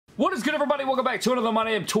What is good, everybody? Welcome back to another My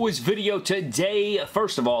Damn Toys video. Today,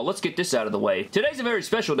 first of all, let's get this out of the way. Today's a very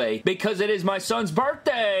special day because it is my son's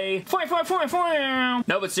birthday.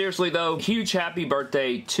 No, but seriously though, huge happy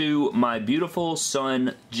birthday to my beautiful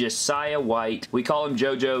son, Josiah White. We call him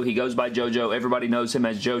JoJo. He goes by JoJo. Everybody knows him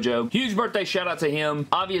as JoJo. Huge birthday shout out to him.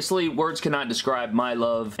 Obviously, words cannot describe my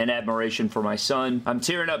love and admiration for my son. I'm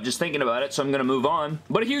tearing up just thinking about it, so I'm gonna move on.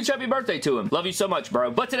 But a huge happy birthday to him. Love you so much,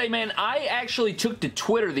 bro. But today, man, I actually took to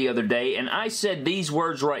Twitter the other day and I said these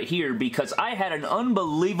words right here because I had an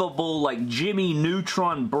unbelievable like Jimmy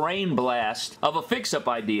Neutron brain blast of a fix-up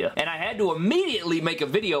idea and I had to immediately make a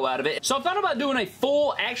video out of it. So I thought about doing a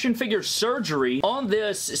full action figure surgery on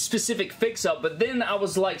this specific fix-up, but then I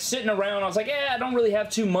was like sitting around, I was like, yeah, I don't really have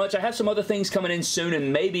too much. I have some other things coming in soon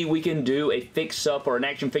and maybe we can do a fix-up or an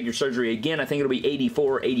action figure surgery again. I think it'll be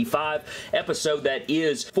 84 or 85 episode that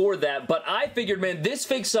is for that, but I figured, man, this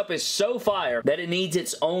fix-up is so fire that it needs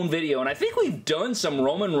its own video, and I think we've done some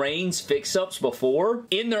Roman Reigns fix-ups before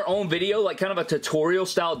in their own video, like kind of a tutorial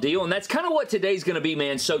style deal, and that's kind of what today's gonna be,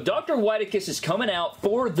 man. So Dr. Whiteicus is coming out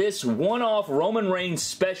for this one-off Roman Reigns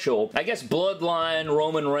special, I guess Bloodline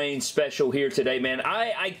Roman Reigns special here today, man.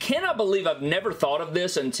 I cannot believe I've never thought of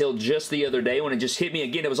this until just the other day when it just hit me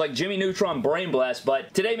again. It was like Jimmy Neutron brain blast,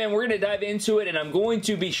 but today, man, we're gonna dive into it, and I'm going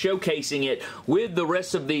to be showcasing it with the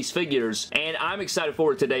rest of these figures, and I'm excited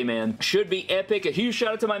for it today, man. Should be epic. A huge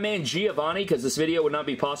shout out to my man Giovanni, because this video would not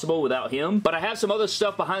be possible without him. But I have some other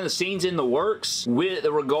stuff behind the scenes in the works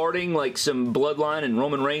regarding like some Bloodline and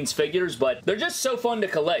Roman Reigns figures, but they're just so fun to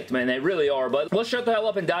collect, man. They really are. But let's shut the hell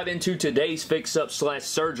up and dive into today's fix-up slash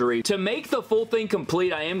surgery. To make the full thing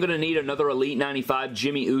complete, I am going to need another Elite 95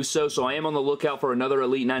 Jimmy Uso, so I am on the lookout for another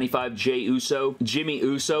Elite 95 Jimmy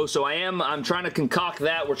Uso. So I'm trying to concoct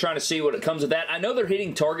that. We're trying to see what it comes with that. I know they're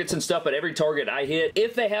hitting targets and stuff, but every target I hit,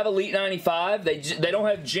 if they have Elite 95, they don't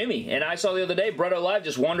have Jimmy. And I saw the other day, Brett Alive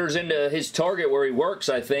just wanders into his target where he works,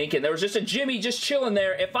 I think, and there was just a Jimmy just chilling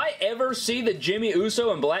there. If I ever see the Jimmy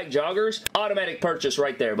Uso and black joggers, automatic purchase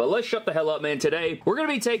right there. But let's shut the hell up, man. Today, we're going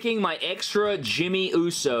to be taking my extra Jimmy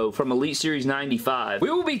Uso from Elite Series 95. We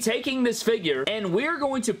will be taking this figure, and we're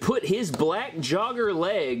going to put his black jogger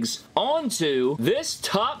legs onto this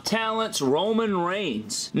Top Talents Roman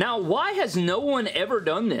Reigns. Now, why has no one ever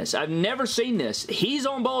done this? I've never seen this. He's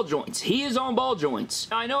on ball joints. He is on ball joints.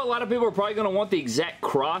 Now, I know a lot of people are probably going to want the exact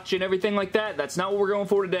crotch and everything like that. That's not what we're going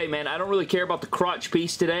for today, man. I don't really care about the crotch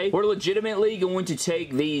piece today. We're legitimately going to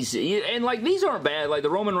take these, and like these aren't bad. Like the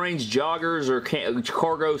Roman Reigns joggers or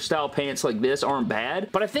cargo style pants like this aren't bad,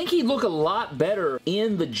 but I think he'd look a lot better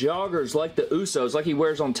in the joggers like the Usos, like he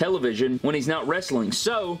wears on television when he's not wrestling.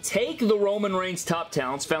 So take the Roman Reigns Top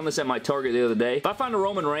Talents. Found this at my Target the other day. If I find a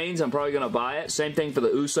Roman Reigns, I'm probably going to buy it. Same thing for the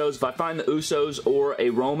Usos. If I find the Usos or a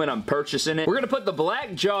Roman, I'm purchasing it. We're going to put the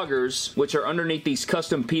black joggers, which are underneath these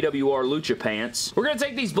custom PWR Lucha pants. We're going to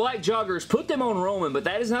take these black joggers, put them on Roman, but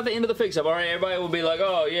that is not the end of the fix-up. Alright, everybody will be like,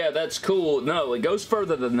 oh yeah, that's cool. No, it goes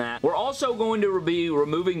further than that. We're also going to be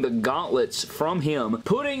removing the gauntlets from him,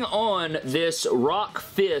 putting on this rock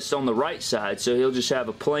fist on the right side, so he'll just have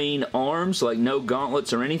a plain arms, like no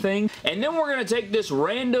gauntlets or anything. And then we're going to take this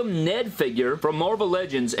random Ned figure from Marvel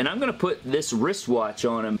Legends, and I'm going to put this wristwatch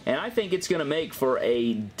on him, and I think it's going to make for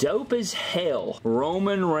a dope as hell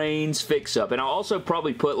Roman Reigns fix-up. And I'll also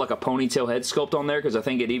probably put like a ponytail head sculpt on there because I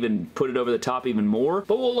think it even put it over the top even more.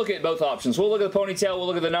 But we'll look at both options. We'll look at the ponytail, we'll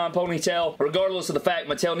look at the non-ponytail, regardless of the fact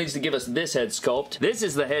Mattel needs to give us this head sculpt. This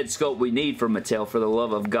is the head sculpt we need from Mattel, for the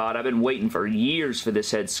love of God. I've been waiting for years for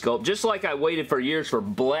this head sculpt, just like I waited for years for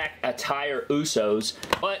black attire Usos.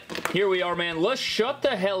 But here we are, man. Let's shut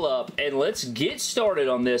the hell up and let's get started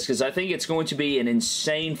on this because I think it's going to be an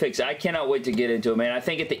insane fix. I cannot wait to get into it, man. I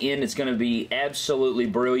think at the end it's going to be absolutely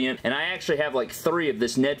brilliant, and I actually have like 3 of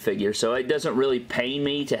this Ned figure, so it doesn't really pain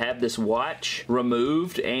me to have this watch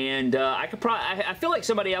removed, and I feel like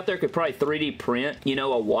somebody out there could probably 3D print, you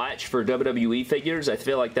know, a watch for WWE figures. I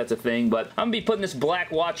feel like that's a thing, but I'm going to be putting this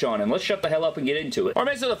black watch on him. Let's shut the hell up and get into it.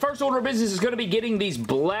 Alright, so the first order of business is going to be getting these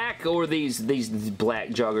black, or these black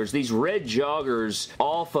joggers, these red joggers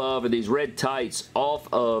off of, or these red tights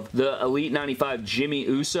off of the Elite 95 Jimmy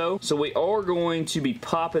Uso. So we are going to be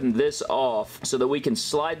popping this off so that we can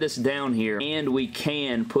slide this down here and we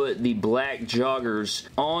can put the black joggers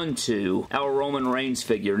onto our Roman Reigns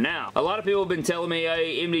figure. Now, a lot of people have been telling me,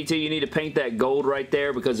 hey, MDT, you need to paint that gold right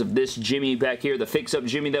there because of this Jimmy back here, the fix-up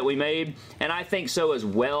Jimmy that we made, and I think so as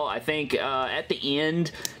well. I think at the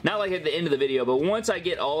end, not like at the end of the video, but once I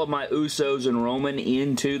get all of my Usos and Roman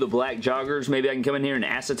into the black joggers, maybe I can come in here and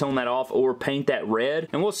acetone that off or paint that red,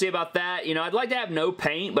 and we'll see about that. You know, I'd like to have no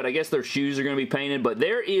paint, but I guess their shoes are going to be painted, but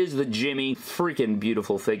there is the Jimmy freaking freaking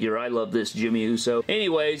beautiful figure. I love this Jimmy Uso.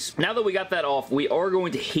 Anyways, now that we got that off, we are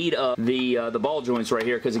going to heat up the ball joints right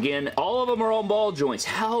here, because again, all of them are on ball joints.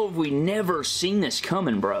 How have we never seen this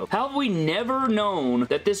coming, bro? How have we never known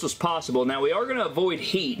that this was possible? Now, we are going to avoid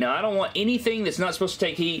heat. Now, I don't want anything that's not supposed to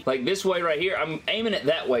take heat, like this way right here. I'm aiming it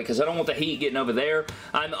that way, because I don't want the heat getting over there.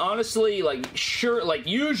 I'm honestly, like, sure, like,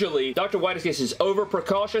 usually, Dr. Whitekiss is over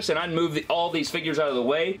precautious, and I'd move all these figures out of the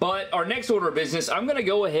way. But our next order of business, I'm going to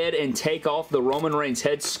go ahead and take off the Roman Reigns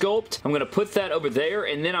head sculpt. I'm going to put that over there,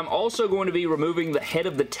 and then I'm also going to be removing the head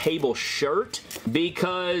of the table shirt,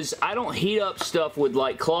 because I don't heat up stuff with,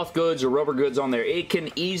 like, cloth goods or rubber goods on there. It can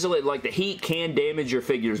easily, like, the heat can damage your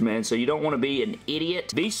figures, man, so you don't want to be an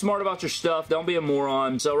idiot. Be smart about your stuff. Don't be a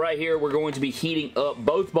moron. So right here, we're going to be heating up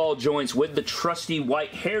both ball joints with the trusty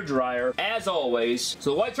white hairdryer, as always.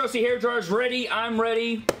 So the white trusty hairdryer is ready. I'm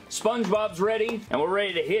ready. SpongeBob's ready, and we're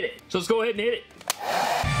ready to hit it. So let's go ahead and hit it.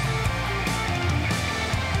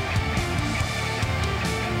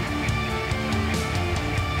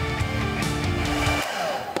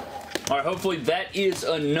 Alright, hopefully that is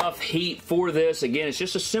enough heat for this. Again, it's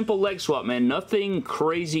just a simple leg swap, man. Nothing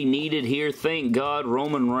crazy needed here. Thank God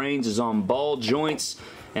Roman Reigns is on ball joints.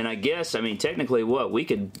 And I guess, I mean, technically, what? We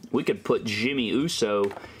could put Jimmy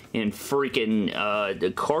Uso in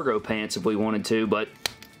freaking cargo pants if we wanted to, but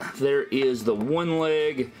there is the one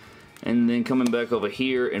leg, and then coming back over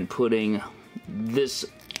here and putting this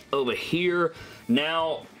over here.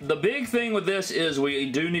 Now, the big thing with this is we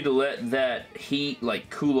do need to let that heat, like,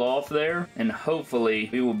 cool off there, and hopefully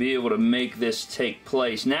we will be able to make this take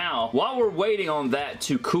place. Now, while we're waiting on that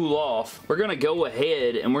to cool off, we're going to go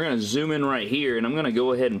ahead and we're going to zoom in right here, and I'm going to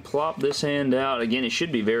go ahead and plop this hand out. Again, it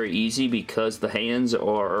should be very easy because the hands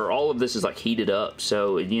are, all of this is, like, heated up,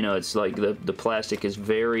 so, you know, it's like the plastic is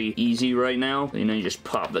very easy right now. You know, you just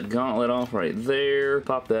pop the gauntlet off right there,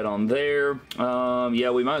 pop that on there. Yeah,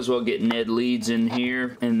 we might as well get Ned Leeds in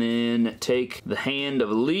here, and then take the hand of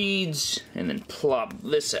Leeds and then plop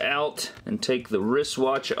this out and take the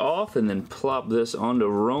wristwatch off and then plop this onto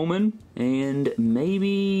Roman, and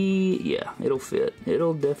maybe, yeah, it'll fit.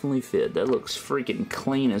 It'll definitely fit. That looks freaking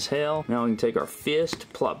clean as hell. Now we can take our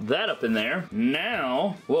fist, plop that up in there.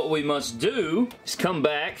 Now what we must do is come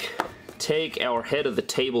back, take our head of the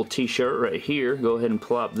table t-shirt right here, go ahead and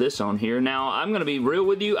plop this on here. Now, I'm going to be real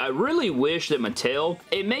with you. I really wish that Mattel,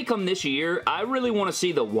 it may come this year, I really want to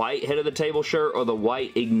see the white head of the table shirt or the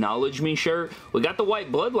white Acknowledge Me shirt. We got the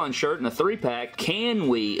white Bloodline shirt in a 3-pack. Can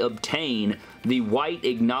we obtain the white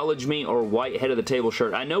Acknowledge Me or white head of the table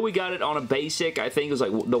shirt? I know we got it on a basic. I think it was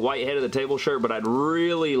like the white head of the table shirt, but I'd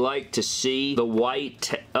really like to see the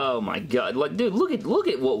white. Oh my god. Like, dude, look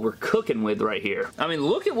at what we're cooking with right here. I mean,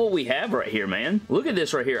 look at what we have right here, man. Look at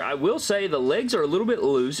this right here. I will say the legs are a little bit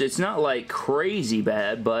loose. It's not like crazy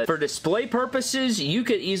bad, but for display purposes, you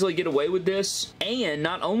could easily get away with this. And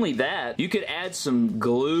not only that, you could add some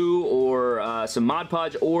glue or some Mod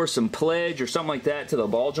Podge or some Pledge or something like that to the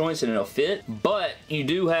ball joints and it'll fit. But you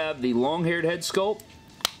do have the long-haired head sculpt,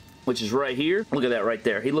 which is right here. Look at that right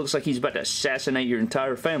there. He looks like he's about to assassinate your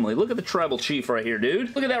entire family. Look at the tribal chief right here,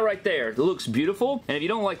 dude. Look at that right there. It looks beautiful. And if you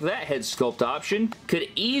don't like that head sculpt option, could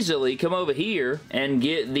easily come over here and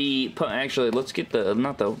get the, actually, let's get the,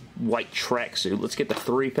 not the white tracksuit. Let's get the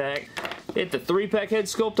 3-pack. Hit the 3-pack head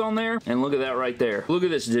sculpt on there, and look at that right there. Look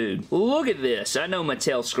at this dude. Look at this. I know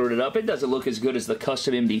Mattel screwed it up. It doesn't look as good as the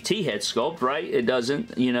custom MDT head sculpt, right? It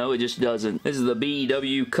doesn't. You know, it just doesn't. This is the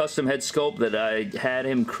BEW custom head sculpt that I had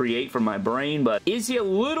him create from my brain, but is he a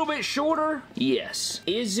little bit shorter? Yes.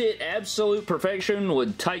 Is it absolute perfection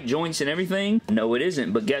with tight joints and everything? No, it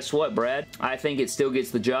isn't, but guess what, Brad? I think it still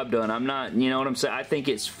gets the job done. I'm not, you know what I'm saying? I think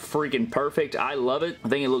it's freaking perfect. I love it. I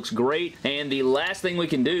think it looks great, and the last thing we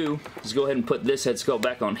can do is go ahead and put this head sculpt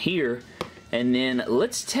back on here, and then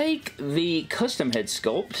let's take the custom head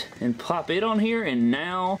sculpt and pop it on here, and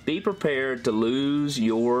now be prepared to lose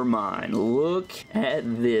your mind. Look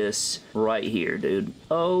at this right here, dude.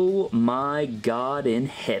 Oh my god in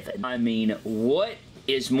heaven. I mean, what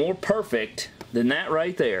is more perfect than that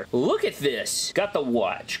right there? Look at this. Got the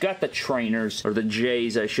watch, got the trainers, or the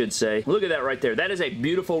J's I should say. Look at that right there. That is a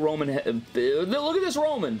beautiful Roman look at this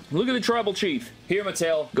Roman. Look at the tribal chief. Here,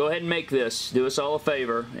 Mattel, go ahead and make this. Do us all a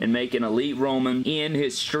favor and make an elite Roman in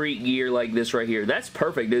his street gear like this right here. That's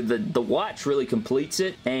perfect, dude. The watch really completes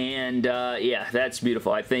it, and yeah, that's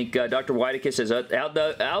beautiful. I think Dr. Whitekiss has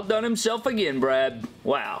outdone himself again, Brad.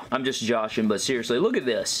 Wow. I'm just joshing, but seriously, look at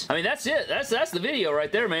this. I mean, that's it. That's the video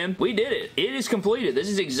right there, man. We did it. It is is completed. This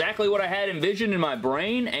is exactly what I had envisioned in my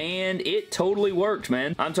brain, and it totally worked,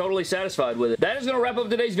 man. I'm totally satisfied with it. That is going to wrap up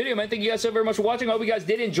today's video, man. Thank you guys so very much for watching. I hope you guys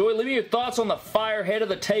did enjoy. Leave me your thoughts on the fire head of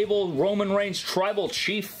the table Roman Reigns Tribal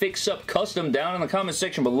Chief Fix-Up Custom down in the comment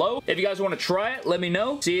section below. If you guys want to try it, let me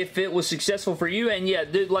know. See if it was successful for you. And yeah,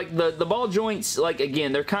 dude, like the ball joints, like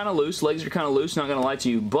again, they're kind of loose. Legs are kind of loose, not going to lie to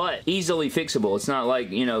you, but easily fixable. It's not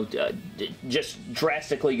like, you know, just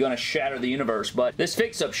drastically going to shatter the universe, but this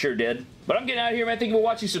fix-up sure did. But I'm getting out of here, man. Thank you for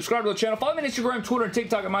watching. Subscribe to the channel. Follow me on Instagram, Twitter, and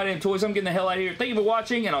TikTok at MyDamnToys. I'm getting the hell out of here. Thank you for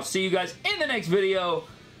watching, and I'll see you guys in the next video.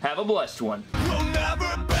 Have a blessed one.